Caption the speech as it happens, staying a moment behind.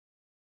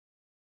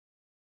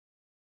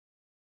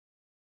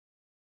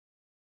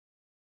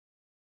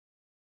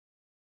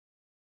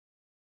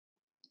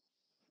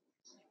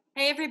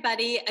Hey,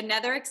 everybody.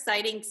 Another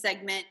exciting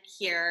segment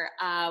here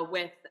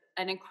with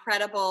an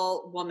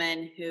incredible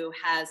woman who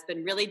has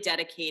been really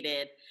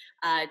dedicated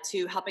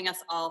to helping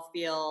us all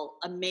feel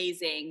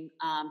amazing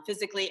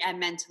physically and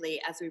mentally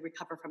as we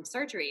recover from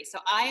surgery. So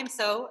I am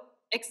so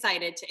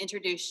excited to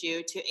introduce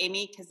you to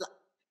Amy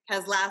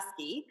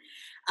Koslowsky.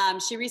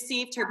 She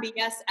received her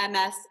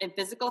BS/MS in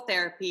physical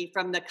therapy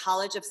from the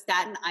College of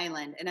Staten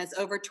Island and has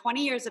over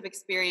 20 years of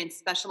experience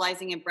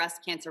specializing in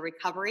breast cancer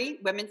recovery,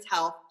 women's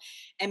health,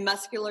 and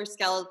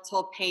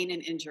musculoskeletal pain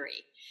and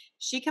injury.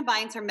 She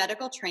combines her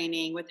medical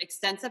training with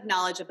extensive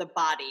knowledge of the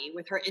body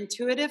with her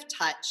intuitive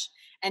touch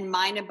and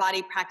mind and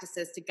body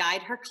practices to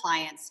guide her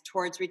clients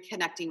towards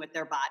reconnecting with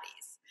their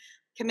bodies.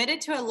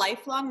 Committed to a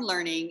lifelong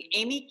learning,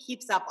 Amy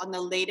keeps up on the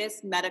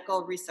latest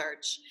medical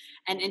research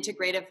and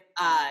integrative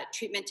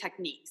treatment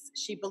techniques.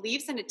 She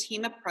believes in a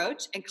team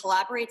approach and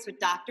collaborates with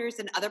doctors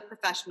and other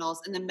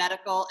professionals in the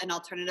medical and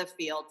alternative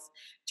fields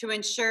to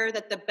ensure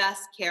that the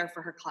best care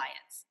for her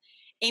clients.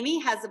 Amy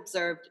has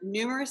observed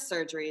numerous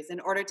surgeries in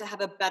order to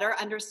have a better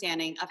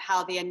understanding of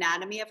how the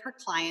anatomy of her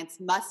clients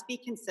must be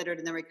considered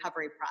in the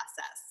recovery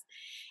process.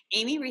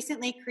 Amy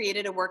recently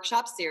created a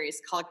workshop series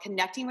called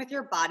Connecting with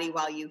Your Body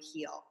While You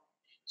Heal.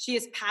 She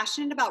is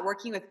passionate about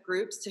working with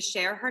groups to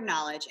share her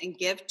knowledge and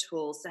give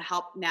tools to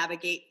help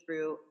navigate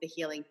through the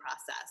healing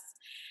process.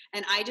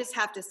 And I just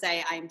have to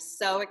say, I'm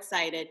so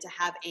excited to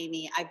have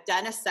Amy. I've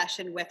done a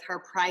session with her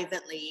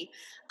privately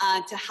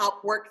to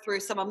help work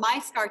through some of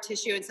my scar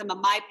tissue and some of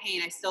my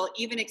pain I still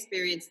even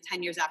experience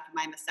 10 years after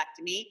my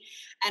mastectomy.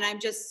 And I'm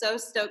just so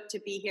stoked to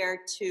be here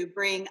to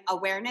bring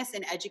awareness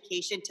and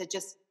education to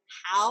just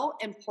how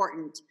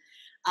important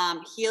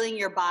healing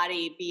your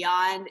body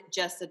beyond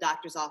just the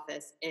doctor's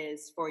office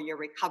is for your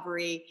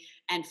recovery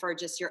and for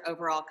just your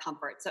overall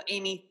comfort. So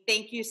Amy,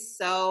 thank you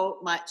so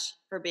much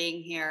for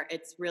being here.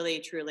 It's really,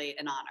 truly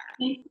an honor.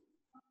 Thank you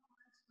so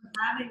much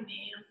for having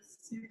me. I'm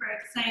super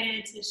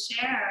excited to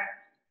share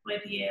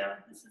with you.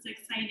 This is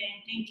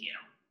exciting. Thank you.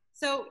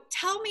 So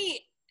tell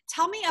me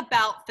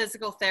about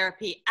physical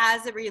therapy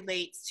as it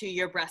relates to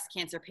your breast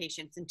cancer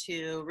patients and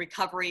to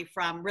recovery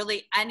from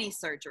really any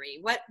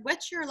surgery.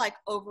 What's your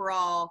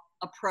overall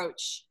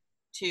approach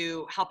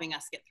to helping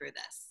us get through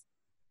this?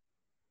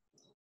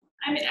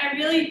 I mean, I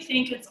really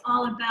think it's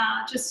all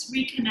about just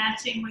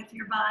reconnecting with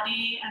your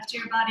body after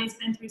your body's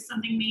been through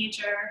something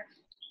major,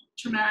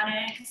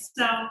 traumatic.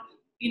 So,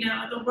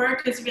 the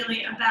work is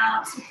really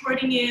about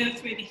supporting you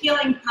through the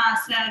healing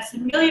process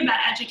and really about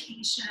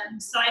education.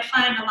 So I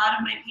find a lot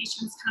of my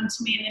patients come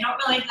to me and they don't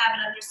really have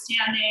an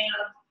understanding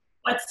of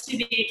what's to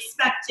be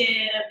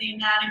expected of the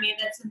anatomy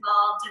that's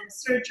involved in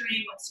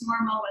surgery, what's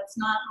normal, what's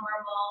not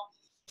normal.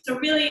 So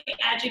really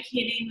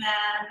educating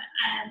them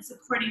and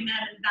supporting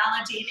them and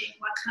validating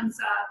what comes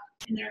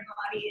up in their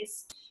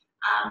bodies.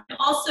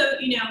 Also,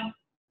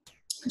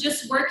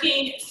 just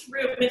working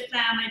through with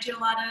them. I do a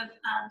lot of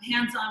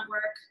hands-on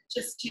work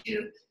just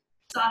to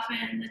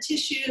soften the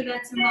tissue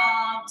that's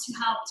involved, to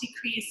help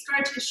decrease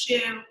scar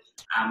tissue.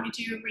 We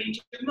do range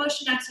of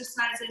motion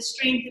exercises,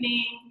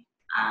 strengthening,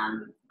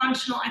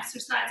 functional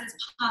exercises,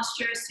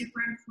 posture is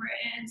super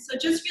important. So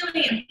just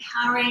really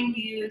empowering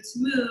you to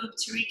move,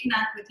 to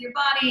reconnect with your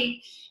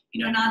body,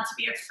 not to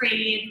be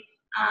afraid.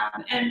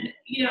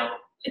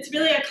 It's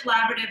really a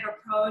collaborative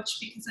approach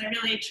because I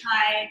really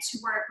try to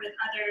work with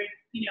other,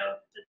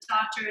 the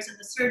doctors and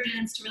the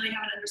surgeons to really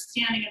have an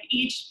understanding of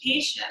each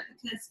patient,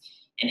 because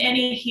in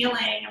any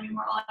healing,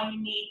 we're all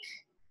unique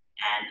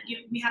and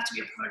we have to be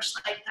approached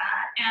like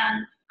that.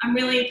 And I'm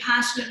really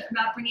passionate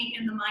about bringing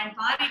in the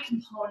mind-body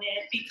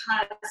component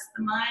because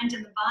the mind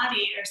and the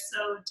body are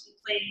so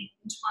deeply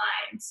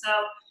entwined. So,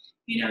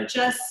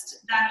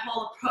 just that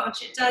whole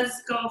approach, it does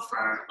go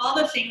for all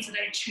the things that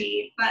I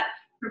treat, but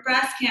for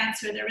breast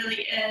cancer, there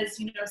really is,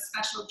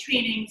 special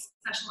training,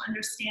 special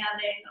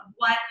understanding of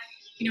what,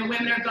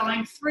 women are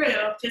going through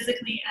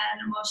physically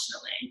and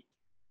emotionally.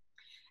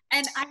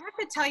 And I have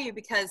to tell you,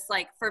 because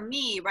for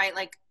me, right,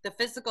 the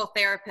physical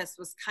therapist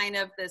was kind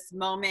of this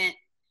moment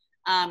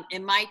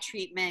in my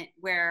treatment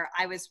where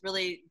I was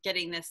really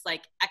getting this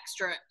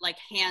extra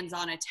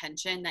hands-on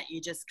attention that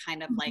you just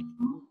kind of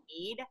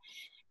need.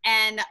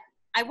 And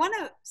I want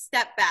to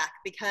step back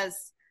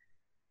because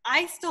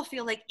I still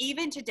feel like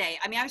even today,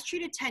 I was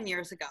treated 10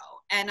 years ago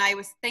and I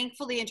was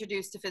thankfully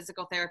introduced to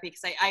physical therapy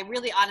because I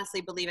really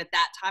honestly believe at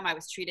that time I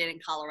was treated in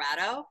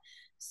Colorado.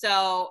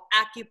 So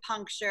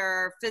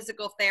acupuncture,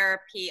 physical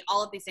therapy,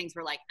 all of these things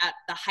were at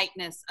the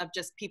heightness of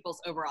just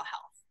people's overall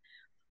health.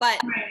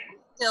 But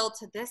still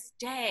to this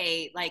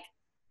day,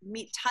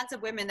 meet tons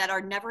of women that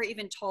are never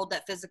even told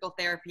that physical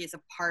therapy is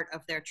a part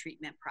of their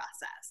treatment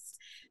process.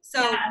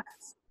 So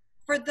yes.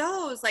 For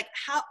those,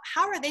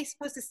 how are they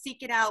supposed to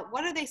seek it out?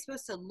 What are they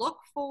supposed to look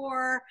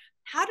for?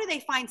 How do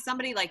they find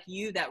somebody like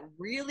you that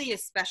really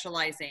is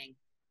specializing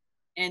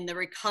in the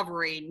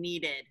recovery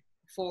needed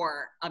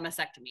for a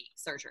mastectomy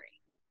surgery?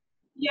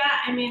 Yeah,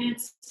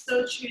 it's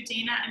so true,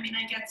 Dana.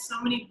 I get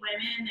so many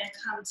women that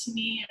come to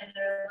me and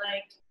they're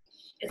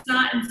like, It's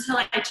not until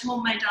I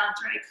told my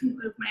doctor I couldn't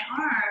move my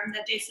arm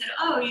that they said,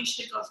 oh, you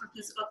should go for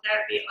physical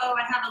therapy. Oh,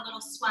 I have a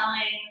little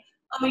swelling.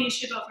 Oh, you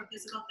should go for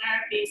physical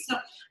therapy. So,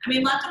 I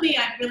mean, luckily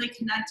I've really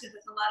connected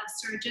with a lot of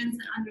surgeons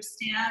that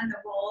understand the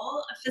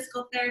role of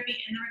physical therapy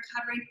in the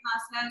recovery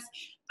process.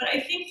 But I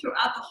think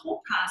throughout the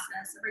whole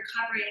process of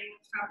recovering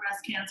from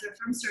breast cancer,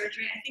 from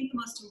surgery, I think the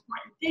most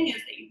important thing is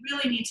that you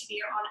really need to be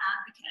your own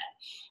advocate.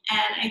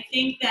 And I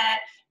think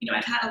that,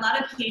 I've had a lot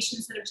of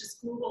patients that have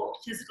just Googled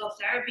physical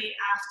therapy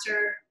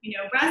after,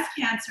 breast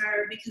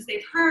cancer because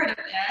they've heard of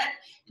it.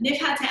 And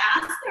they've had to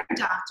ask their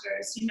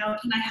doctors,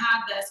 can I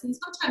have this? And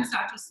sometimes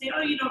doctors say,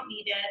 oh, you don't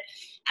need it.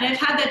 And I've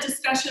had that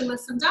discussion with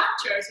some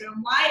doctors,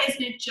 why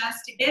isn't it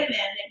just a given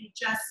that you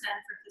just send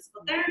for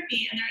physical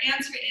therapy? And their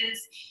answer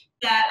is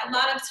that a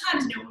lot of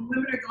times, when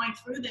women are going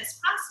through this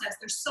process,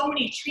 there's so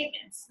many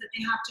treatments that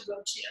they have to go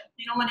to.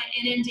 They don't want to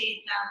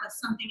inundate them with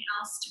something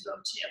else to go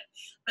to.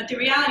 But the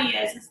reality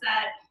is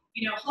that,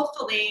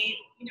 hopefully,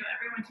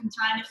 everyone can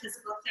find a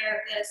physical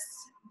therapist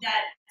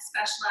that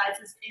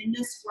specializes in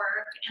this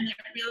work, and that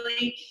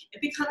really,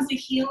 it becomes a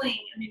healing.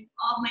 I mean,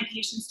 all of my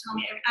patients tell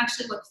me, I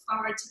actually look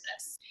forward to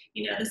this.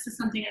 This is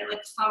something I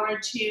look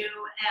forward to,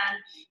 and,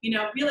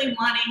 really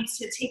wanting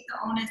to take the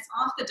onus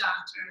off the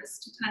doctors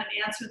to kind of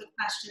answer the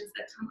questions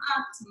that come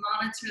up, to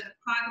monitor the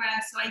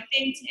progress. So I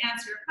think, to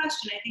answer your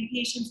question, I think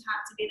patients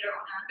have to be their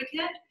own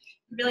advocate.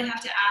 You really have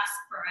to ask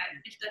for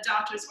it if the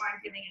doctors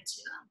aren't giving it to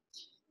them,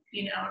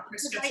 a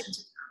prescription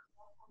to them.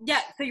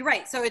 Yeah, so you're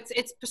right. So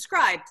it's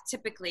prescribed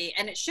typically,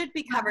 and it should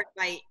be covered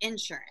by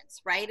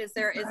insurance, right? Is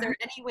there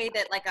any way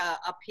that like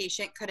a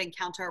patient could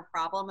encounter a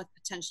problem with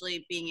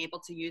potentially being able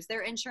to use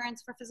their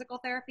insurance for physical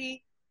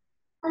therapy?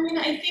 I mean,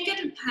 I think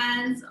it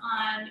depends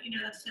on,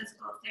 the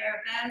physical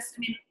therapist. I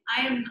mean,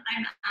 I'm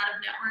out of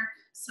network,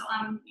 so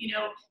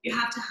you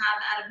have to have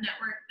out of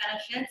network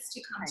benefits to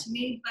come to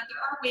me, but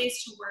there are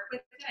ways to work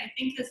with it. I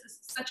think this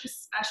is such a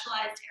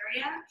specialized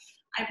area.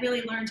 I've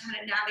really learned how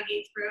to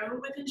navigate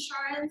through with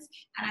insurance,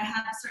 and I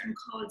have certain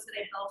codes that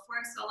I bill for.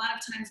 So a lot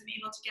of times I'm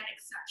able to get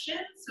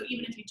exceptions. So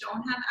even if you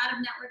don't have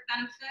out-of-network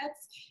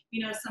benefits,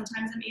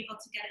 sometimes I'm able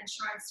to get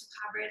insurance to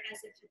cover it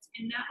as if it's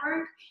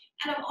in-network.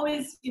 And I'm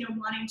always,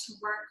 wanting to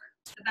work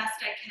the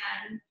best I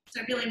can.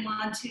 So I really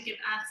want to give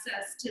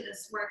access to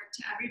this work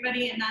to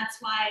everybody, and that's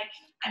why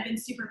I've been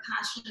super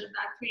passionate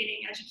about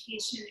creating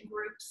education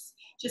groups,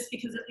 just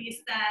because at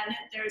least then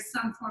there's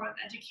some form of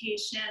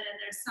education and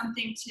there's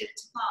something to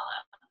follow.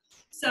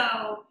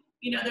 So,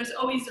 there's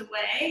always a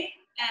way,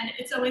 and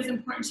it's always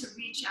important to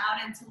reach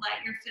out and to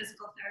let your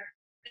physical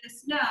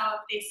therapist know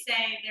if they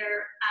say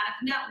they're out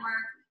of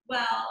network.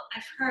 Well,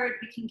 I've heard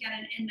we can get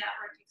an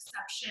in-network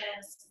exception.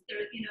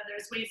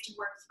 There's ways to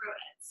work through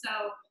it. So,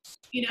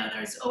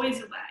 there's always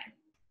a way.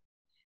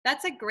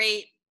 That's a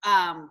great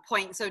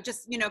point. So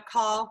just,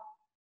 call,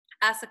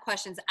 ask the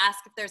questions, ask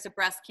if there's a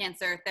breast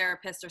cancer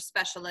therapist or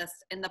specialist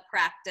in the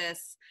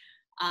practice.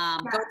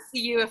 Yes. Go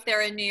see you if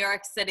they're in New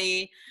York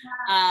City,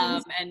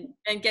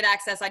 and get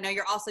access. I know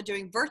you're also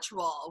doing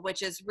virtual,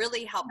 which is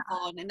really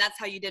helpful. And that's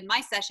how you did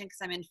my session, because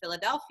I'm in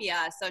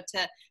Philadelphia. So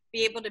to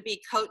be able to be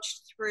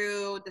coached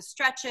through the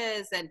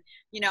stretches and,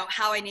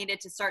 how I needed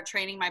to start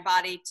training my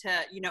body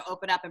to,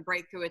 open up and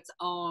break through its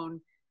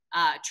own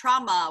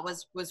trauma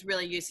was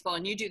really useful.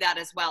 And you do that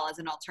as well as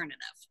an alternative.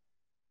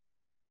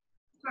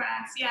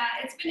 Correct. Yeah,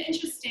 it's been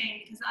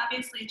interesting because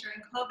obviously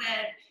during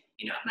COVID,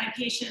 my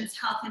patients'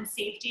 health and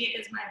safety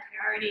is my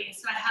priority.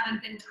 So I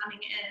haven't been coming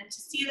in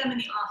to see them in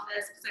the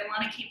office because I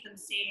want to keep them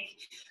safe.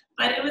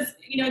 But it was,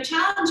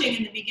 challenging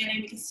in the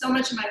beginning because so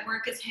much of my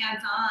work is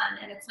hands-on,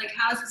 and it's like,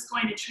 how is this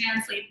going to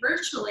translate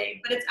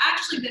virtually? But it's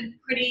actually been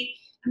pretty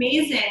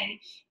amazing,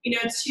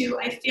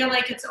 I feel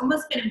like it's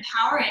almost been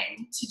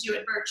empowering to do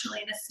it virtually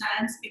in a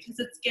sense, because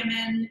it's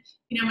given,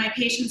 my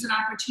patients an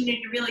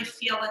opportunity to really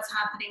feel what's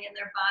happening in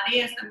their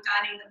body as I'm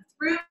guiding them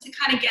through, to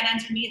kind of get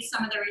underneath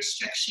some of the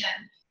restriction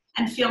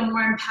and feel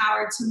more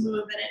empowered to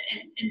move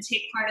and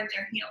take part in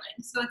their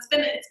healing. So it's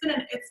been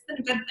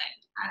a good thing,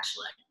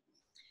 actually.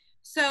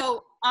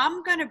 So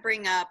I'm going to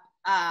bring up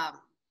a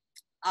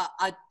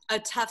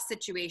tough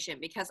situation,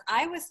 because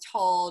I was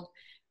told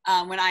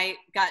when I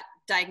got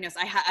diagnosed,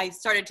 I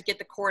started to get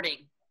the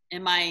cording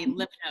in my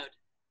lymph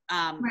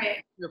node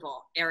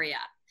removal area.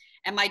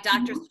 And my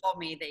doctors told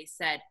me, they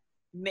said,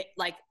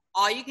 like,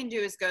 all you can do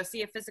is go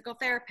see a physical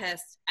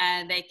therapist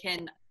and they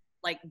can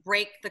like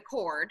break the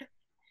cord,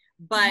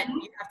 but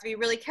you have to be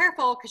really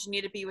careful because you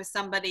need to be with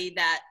somebody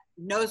that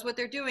knows what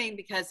they're doing,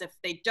 because if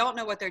they don't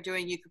know what they're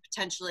doing, you could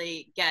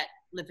potentially get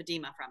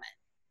lymphedema from it.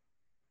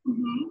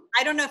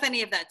 I don't know if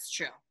any of that's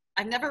true.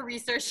 I've never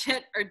researched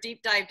it or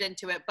deep dived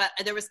into it, but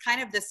there was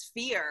kind of this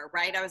fear,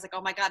 right? I was like,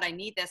 oh my God, I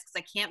need this because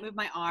I can't move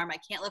my arm. I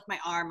can't lift my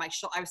arm. I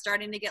was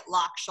starting to get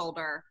lock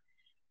shoulder,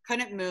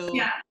 couldn't move.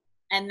 Yeah.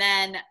 And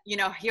then,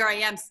 here I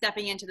am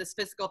stepping into this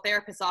physical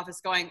therapist's office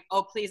going,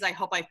 oh, please, I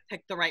hope I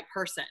picked the right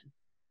person.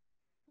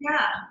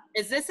 Yeah.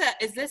 Is this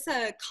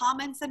a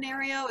common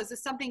scenario? Is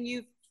this something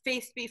you've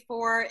faced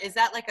before? Is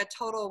that like a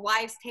total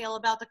wives' tale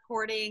about the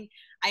cording?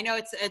 I know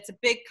it's a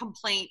big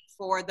complaint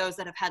for those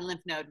that have had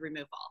lymph node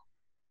removal.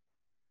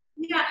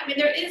 Yeah, I mean,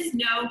 there is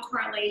no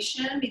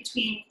correlation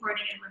between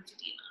cording and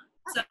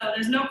lymphedema. So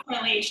there's no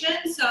correlation.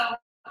 So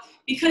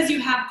because you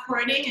have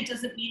cording, it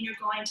doesn't mean you're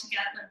going to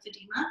get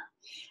lymphedema.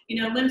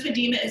 You know,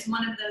 lymphedema is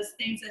one of those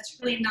things that's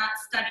really not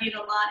studied a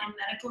lot in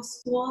medical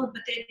school,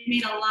 but they've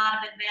made a lot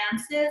of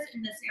advances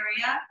in this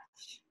area.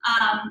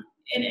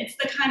 And it's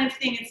the kind of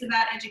thing, it's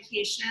about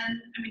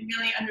education. I mean,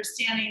 really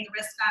understanding the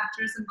risk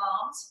factors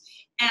involved.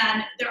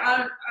 And there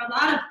are a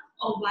lot of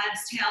old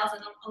wives' tales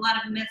and a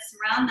lot of myths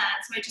around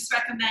that. So I just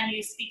recommend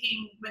you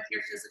speaking with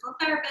your physical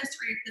therapist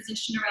or your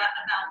physician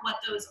about what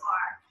those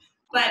are.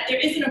 But there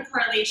isn't a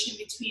correlation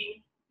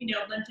between, you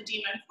know,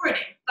 lymphedema and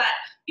cording. But,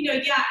 you know,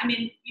 yeah, I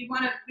mean, you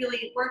want to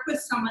really work with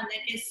someone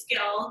that is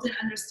skilled in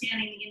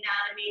understanding the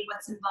anatomy,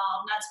 what's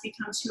involved, not to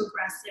become too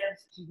aggressive,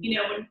 you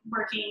know, when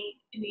working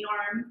in the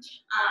arm.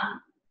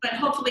 But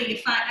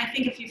hopefully I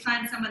think if you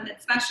find someone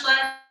that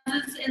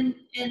specializes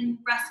in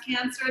breast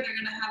cancer, they're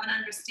going to have an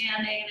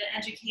understanding and an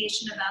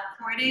education about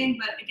cording.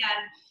 But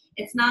again,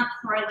 it's not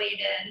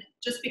correlated.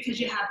 Just because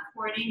you have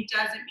cording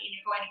doesn't mean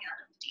you're going to get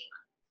lymphedema.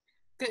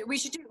 Good. We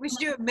should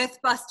do a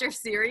Mythbuster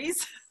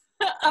series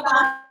of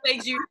all the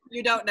things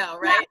you don't know,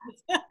 right?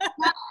 Yeah,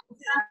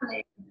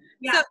 exactly.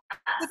 Yeah. So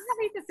let's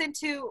lead this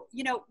into,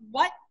 you know,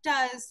 what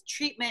does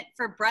treatment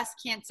for breast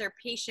cancer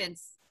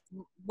patients,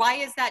 why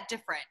is that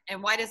different?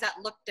 And why does that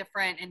look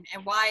different? And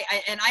why,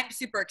 and I'm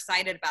super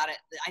excited about it.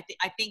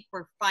 I think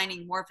we're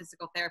finding more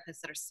physical therapists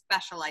that are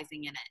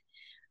specializing in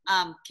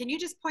it. Can you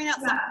just point out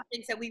some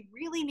things that we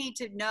really need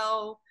to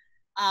know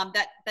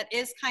that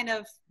is kind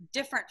of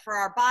different for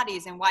our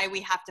bodies and why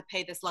we have to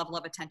pay this level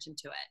of attention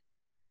to it?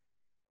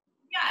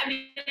 Yeah, I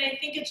mean, I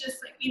think it's just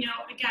like, you know,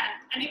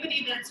 again,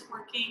 anybody that's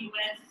working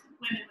with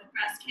women with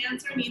breast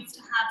cancer needs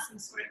to have some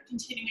sort of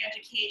continuing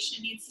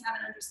education, needs to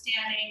have an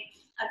understanding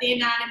of the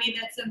anatomy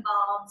that's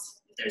involved,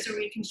 if there's a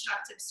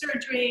reconstructive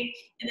surgery,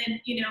 and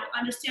then, you know,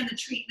 understand the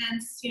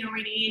treatments, you know,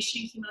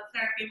 radiation,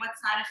 chemotherapy, what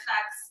side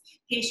effects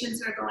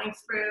patients are going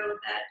through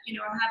that, you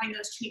know, are having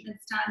those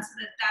treatments done so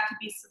that that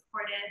could be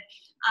supported.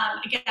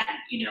 Again,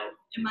 you know,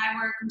 in my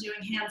work, I'm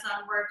doing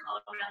hands-on work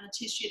all around the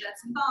tissue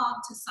that's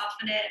involved to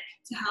soften it,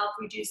 to help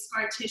reduce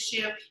scar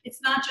tissue. It's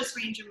not just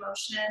range of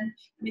motion.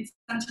 I mean,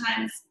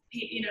 sometimes,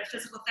 you know,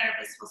 physical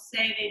therapists will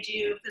say they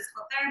do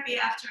physical therapy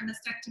after a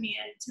mastectomy,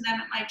 and to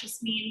them it might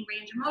just mean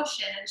range of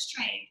motion and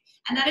strength.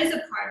 And that is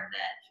a part of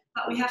it.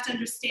 But we have to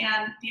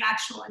understand the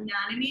actual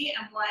anatomy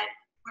and what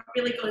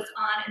really goes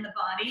on in the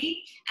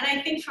body. And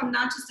I think from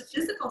not just a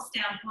physical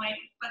standpoint,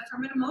 but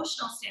from an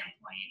emotional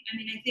standpoint. I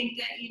mean, I think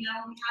that, you know,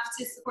 we have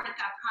to support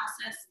that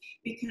process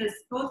because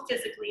both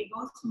physically,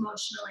 both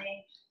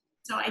emotionally.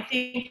 So I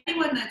think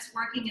anyone that's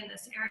working in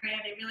this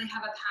area, they really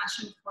have a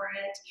passion for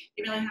it.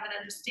 They really have an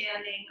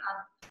understanding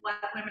of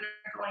what women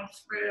are going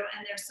through,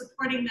 and they're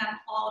supporting them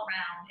all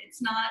around.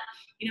 It's not,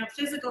 you know,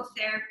 physical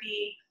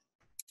therapy,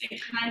 it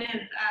kind of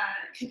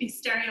could be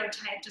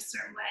stereotyped a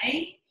certain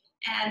way.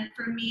 And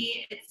for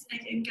me, I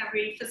think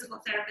every physical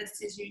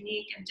therapist is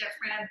unique and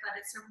different, but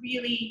it's a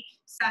really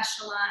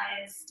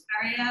specialized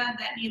area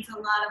that needs a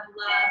lot of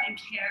love and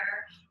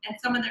care, and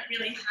someone that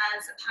really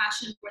has a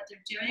passion for what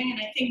they're doing. And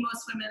I think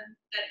most women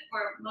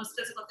or most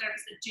physical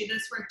therapists that do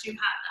this work do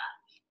have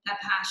that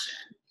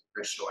passion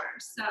for sure.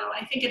 So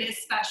I think it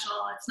is special.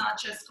 It's not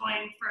just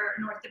going for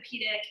an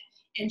orthopedic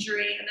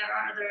injury, and there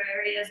are other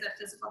areas that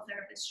physical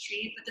therapists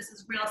treat, but this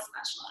is real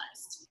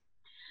specialized.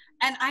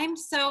 And I'm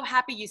so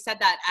happy you said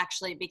that,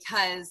 actually,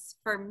 because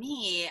for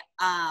me,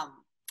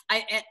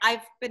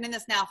 I've been in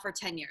this now for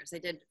 10 years. I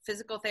did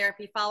physical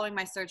therapy following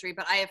my surgery,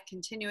 but I have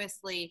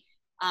continuously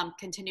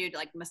continued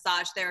like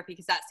massage therapy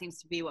because that seems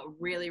to be what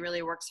really,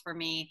 really works for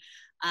me.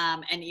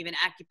 And even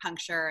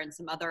acupuncture and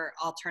some other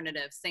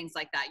alternatives, things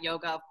like that,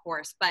 yoga, of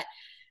course. But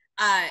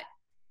I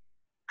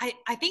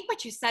think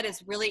what you said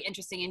is really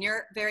interesting, and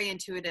you're very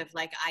intuitive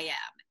like I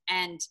am.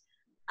 And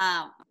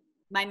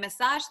my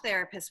massage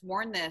therapist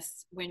warned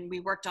this when we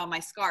worked on my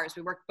scars.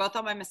 We worked both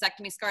on my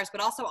mastectomy scars, but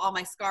also all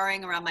my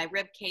scarring around my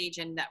rib cage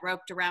and that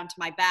roped around to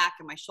my back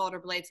and my shoulder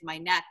blades and my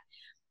neck.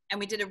 And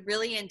we did a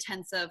really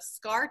intensive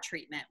scar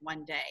treatment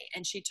one day.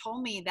 And she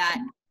told me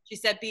that, she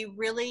said, be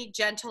really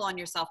gentle on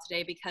yourself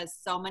today because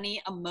so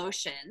many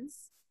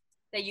emotions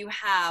that you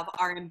have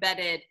are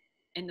embedded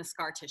in the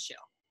scar tissue.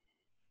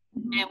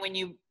 Mm-hmm.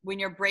 And when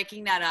you're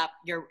breaking that up,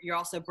 you're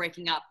also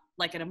breaking up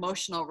like an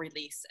emotional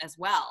release as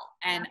well.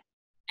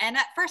 And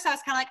at first I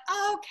was kind of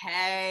like,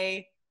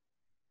 okay,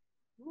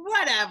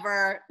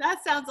 whatever.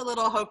 That sounds a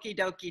little hokey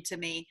dokey to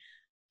me.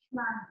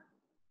 Yeah.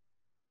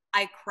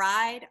 I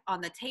cried on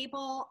the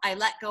table. I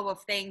let go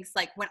of things.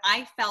 Like when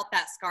I felt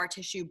that scar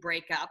tissue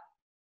break up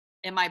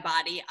in my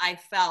body, I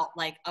felt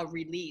like a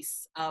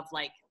release of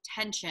like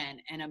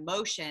tension and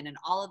emotion and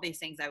all of these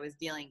things I was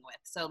dealing with.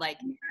 So like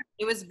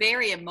it was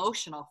very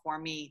emotional for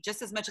me,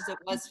 just as much as it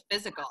was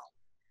physical.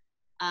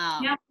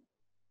 Yeah.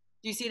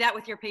 Do you see that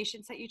with your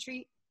patients that you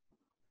treat?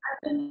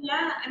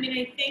 Yeah, I mean,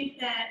 I think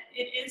that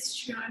it is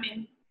true. I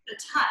mean, the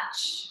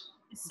touch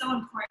is so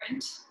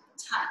important.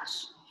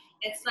 Touch.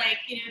 It's like,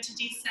 you know, to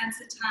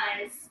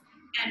desensitize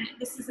And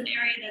this is an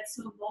area that's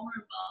so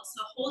vulnerable.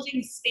 So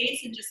holding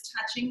space and just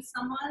touching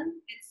someone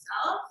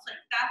itself,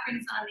 like that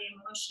brings on the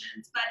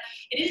emotions. But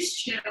it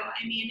is true.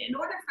 I mean, in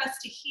order for us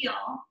to heal,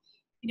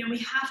 we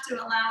have to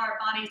allow our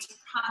body to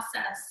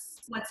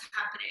process what's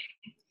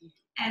happening.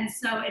 And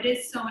so it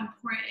is so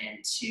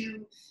important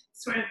to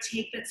sort of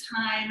take the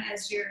time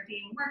as you're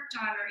being worked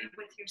on or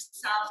with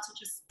yourself to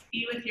just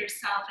be with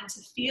yourself and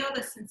to feel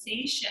the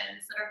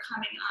sensations that are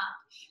coming up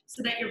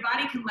so that your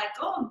body can let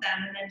go of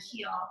them and then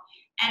heal.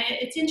 And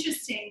it's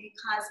interesting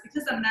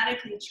because I'm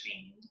medically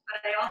trained, but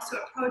I also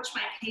approach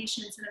my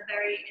patients in a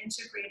very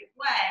integrated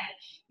way.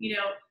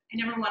 I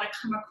never want to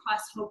come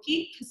across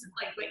hokey because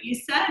like what you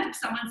said, if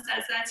someone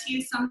says that to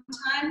you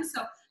sometimes.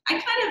 So I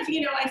kind of,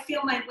 I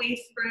feel my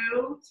way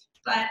through,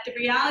 but the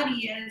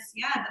reality is,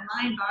 the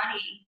mind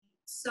body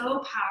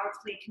so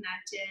powerfully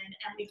connected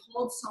and we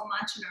hold so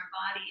much in our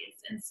bodies.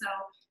 And so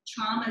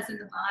trauma is in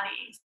the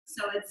body.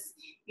 So it's,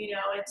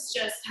 it's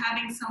just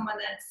having someone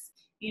that's,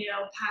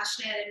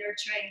 passionate and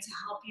nurturing to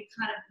help you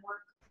kind of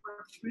work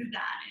through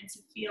that and to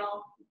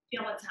feel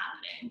what's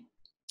happening.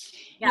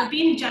 Yeah.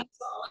 Being gentle,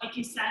 like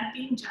you said,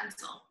 being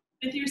gentle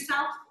with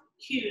yourself,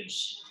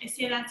 huge. I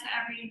say that to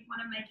every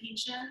one of my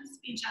patients,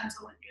 be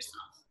gentle with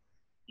yourself,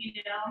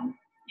 Yeah.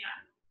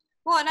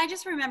 Well, and I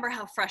just remember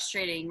how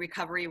frustrating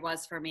recovery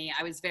was for me.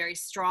 I was very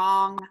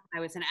strong. I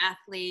was an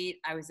athlete.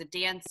 I was a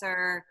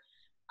dancer.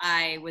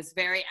 I was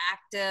very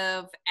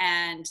active,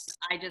 and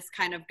I just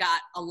kind of got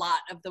a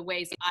lot of the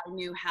ways I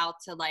knew how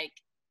to like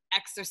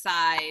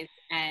exercise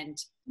and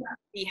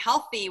be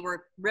healthy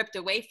were ripped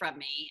away from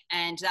me.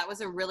 And that was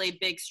a really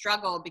big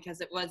struggle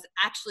because it was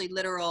actually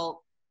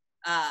literal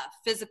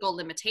physical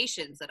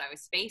limitations that I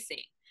was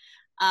facing.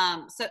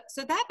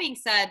 So that being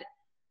said,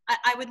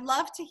 I would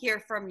love to hear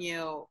from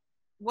you.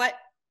 What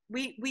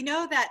we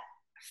know that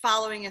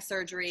following a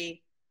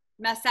surgery,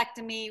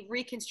 mastectomy,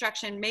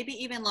 reconstruction, maybe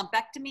even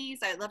lumpectomies,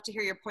 I'd love to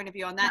hear your point of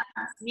view on that,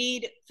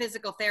 need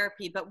physical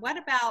therapy. But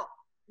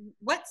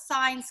what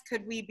signs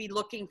could we be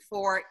looking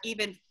for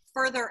even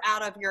further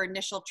out of your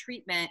initial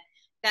treatment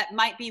that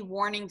might be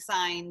warning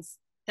signs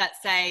that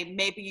say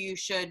maybe you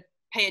should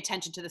pay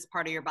attention to this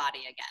part of your body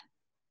again?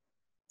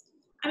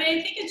 I mean,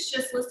 I think it's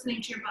just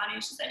listening to your body.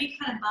 It's just any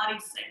kind of body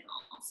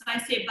signal. So I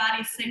say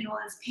body signal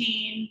is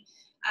pain,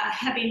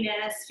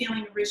 heaviness,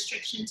 feeling of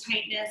restriction,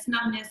 tightness,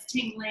 numbness,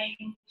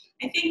 tingling.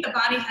 I think the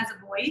body has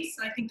a voice,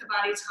 so I think the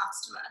body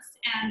talks to us.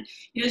 And,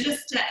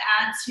 just to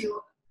add to,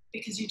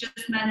 because you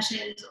just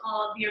mentioned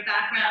all of your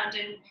background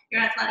and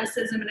your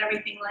athleticism and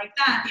everything like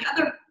that, the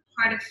other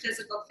part of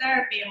physical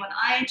therapy and what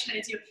I try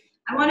to do,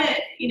 I want to,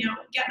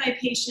 get my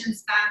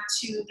patients back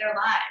to their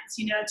lives,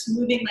 to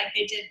moving like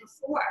they did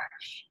before.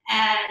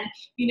 And,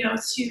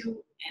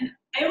 and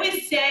I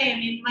always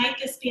say, might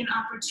this be an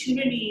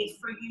opportunity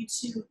for you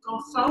to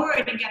go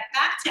forward and get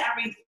back to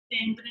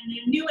everything, but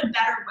in a new and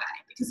better way,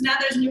 because now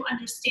there's a new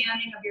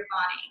understanding of your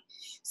body.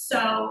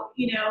 So,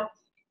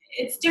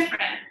 it's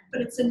different,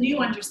 but it's a new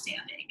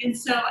understanding. And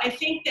so I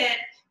think that,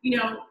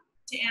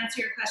 to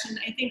answer your question,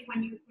 I think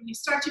when you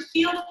start to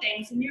feel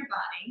things in your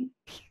body,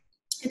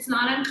 it's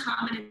not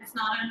uncommon.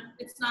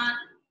 It's not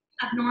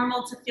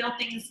abnormal to feel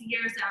things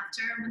years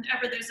after.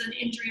 Whenever there's an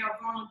injury or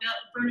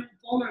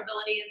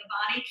vulnerability in the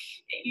body,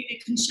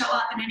 it can show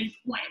up at any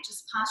point.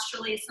 Just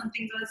posturally,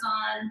 something goes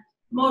on.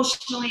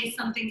 Emotionally,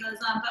 something goes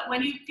on. But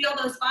when you feel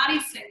those body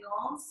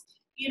signals,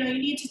 you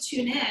need to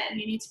tune in.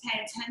 You need to pay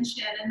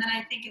attention. And then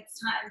I think it's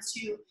time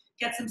to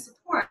get some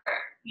support.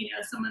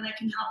 Someone that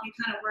can help you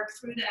kind of work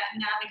through that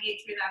and navigate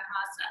through that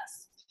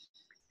process.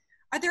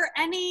 Are there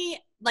any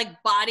like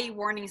body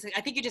warnings?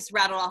 I think you just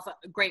rattled off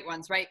great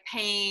ones, right?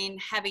 Pain,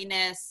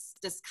 heaviness,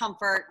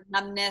 discomfort,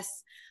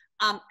 numbness.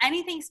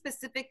 Anything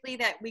specifically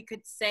that we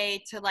could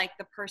say to like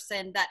the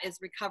person that is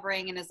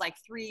recovering and is like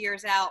 3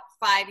 years out,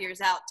 5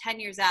 years out, 10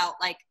 years out?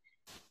 Like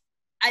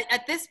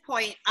at this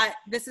point,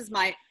 this is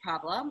my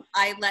problem.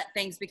 I let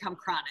things become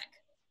chronic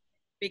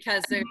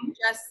because there's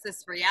just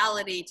this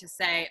reality to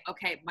say,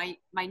 okay,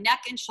 my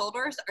neck and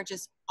shoulders are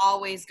just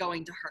always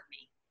going to hurt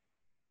me.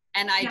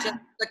 And I just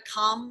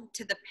succumb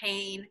to the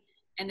pain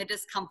and the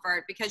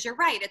discomfort because you're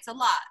right. It's a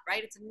lot,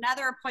 right? It's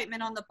another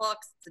appointment on the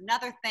books. It's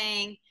another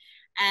thing.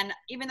 And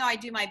even though I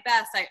do my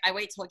best, I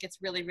wait till it gets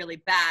really,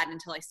 really bad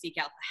until I seek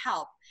out the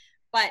help.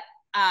 But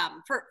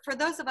for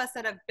those of us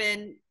that have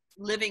been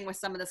living with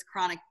some of this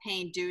chronic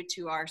pain due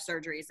to our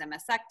surgeries and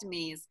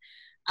mastectomies,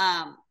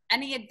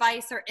 any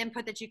advice or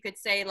input that you could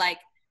say, like,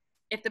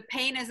 if the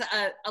pain is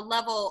a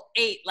level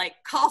 8, like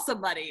call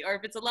somebody, or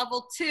if it's a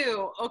level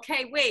 2,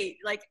 okay, wait,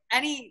 like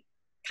any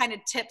kind of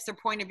tips or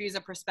point of views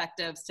or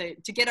perspectives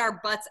to get our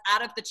butts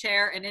out of the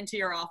chair and into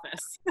your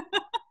office?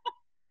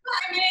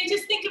 I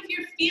just think if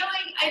you're feeling,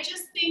 that's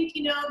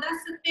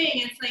the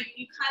thing. It's like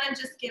you kind of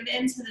just give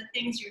in to the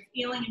things you're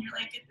feeling and you're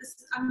like,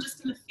 I'm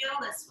just going to feel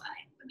this way.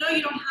 But no,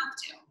 you don't have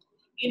to.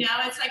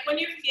 It's like when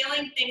you're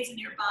feeling things in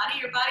your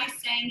body's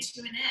saying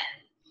tune in.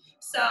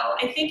 So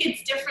I think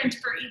it's different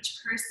for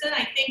each person.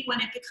 I think when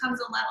it becomes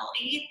a level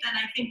 8, then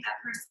I think that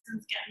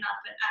person's getting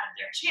up and out of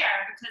their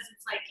chair because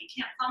it's like you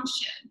can't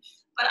function.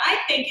 But I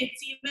think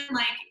it's even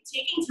like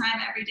taking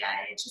time every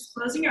day, just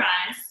closing your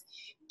eyes,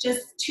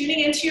 just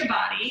tuning into your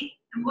body,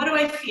 and what do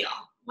I feel?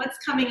 What's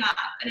coming up?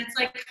 And it's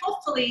like,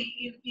 hopefully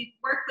you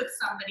work with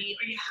somebody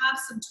or you have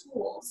some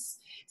tools.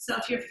 So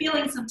if you're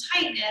feeling some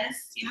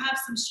tightness, you have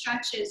some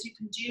stretches you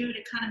can do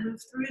to kind of move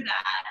through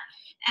that.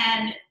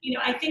 And, you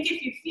know, I think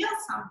if you feel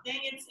something,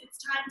 it's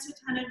time to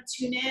kind of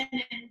tune in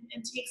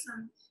and take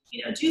some,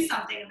 you know, do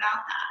something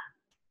about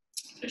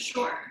that, for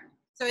sure.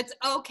 So it's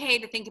okay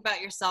to think about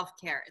your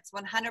self-care. It's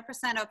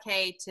 100%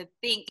 okay to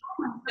think,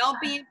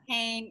 don't be in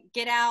pain,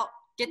 get out,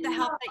 get the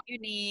help that you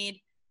need.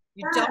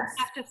 You don't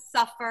have to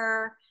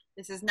suffer.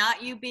 This is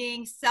not you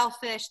being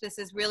selfish. This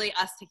is really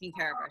us taking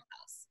care of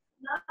ourselves.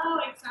 No,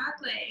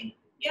 exactly.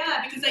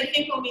 Yeah, because I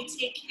think when we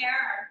take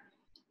care,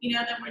 you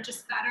know, then we're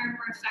just better and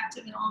more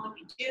effective in all that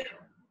we do.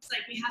 It's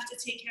like we have to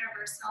take care of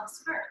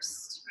ourselves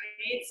first,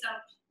 right? So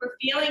we're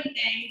feeling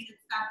things,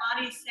 it's that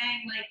body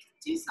saying like,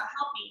 do so,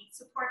 help me,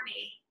 support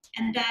me.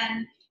 And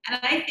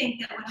I think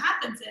that what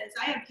happens is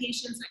I have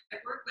patients I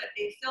work with,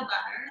 they feel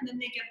better and then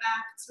they get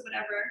back to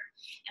whatever,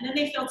 and then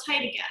they feel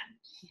tight again.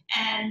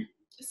 And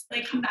so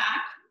they come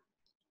back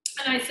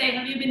and I say,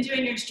 have you been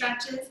doing your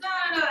stretches?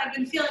 No, I've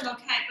been feeling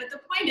okay. But the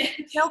point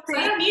is, so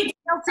I don't need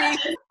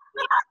stretches.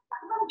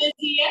 I'm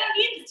busy. I don't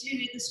need to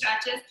do the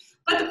stretches.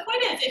 But the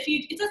point is,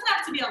 it doesn't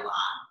have to be a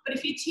lot, but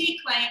if you take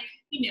like,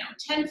 you know,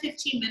 10,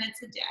 15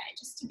 minutes a day,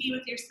 just to be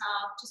with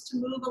yourself, just to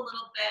move a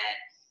little bit,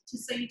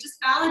 so you're just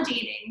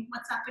validating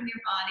what's up in your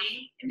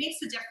body, it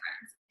makes a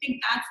difference. I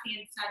think that's the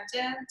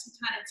incentive to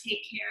kind of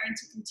take care and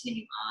to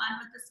continue on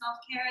with the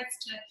self-care. It's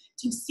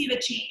to see the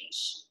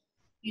change,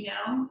 you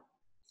know?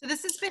 So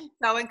this has been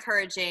so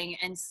encouraging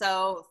and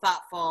so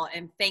thoughtful,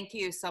 and thank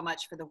you so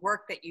much for the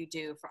work that you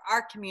do for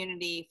our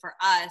community, for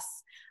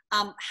us.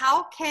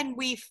 How can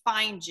we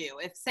find you?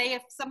 If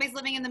somebody's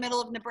living in the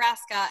middle of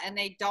Nebraska and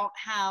they don't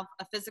have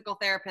a physical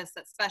therapist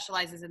that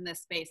specializes in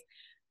this space,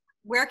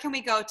 where can we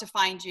go to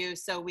find you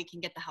so we can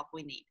get the help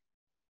we need?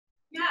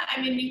 Yeah,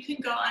 I mean, you can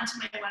go onto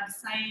my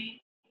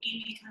website,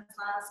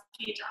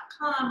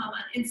 amykoslowsky.com. I'm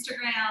on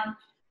Instagram.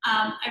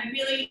 I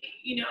really,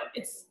 you know,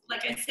 it's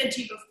like I said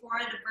to you before,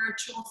 the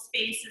virtual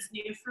space is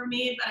new for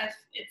me, but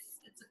it's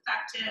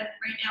effective.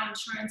 Right now,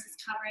 insurance is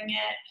covering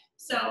it.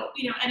 So,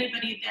 you know,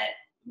 anybody that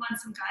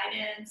wants some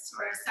guidance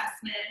or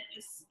assessment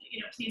is, you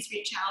know, please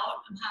reach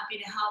out. I'm happy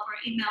to help, or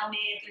email me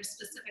if there's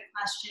specific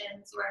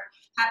questions, or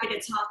happy to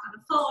talk on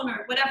the phone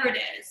or whatever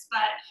it is.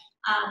 But,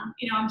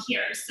 you know, I'm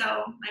here.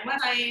 So my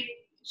website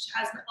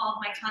has all of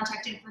my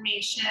contact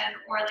information,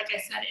 or like I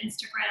said,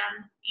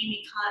 Instagram,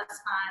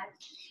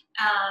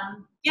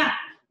 AmyKos5. Yeah.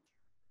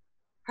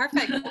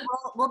 Perfect.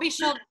 We'll be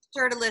sure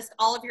to list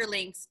all of your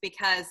links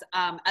because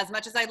as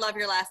much as I love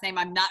your last name,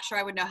 I'm not sure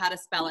I would know how to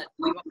spell it.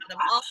 We will have them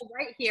all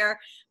right here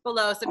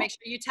below. So make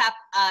sure you tap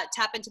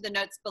into the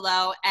notes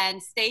below and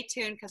stay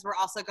tuned, because we're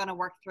also going to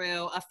work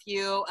through a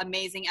few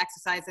amazing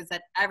exercises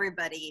that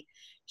everybody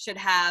should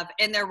have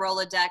in their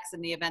Rolodex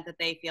in the event that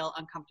they feel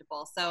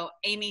uncomfortable. So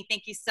Amy,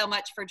 thank you so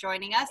much for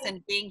joining us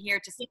and being here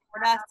to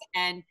support us.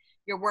 And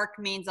your work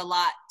means a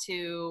lot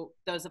to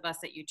those of us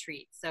that you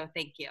treat. So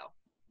thank you.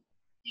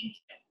 Thank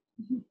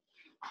you.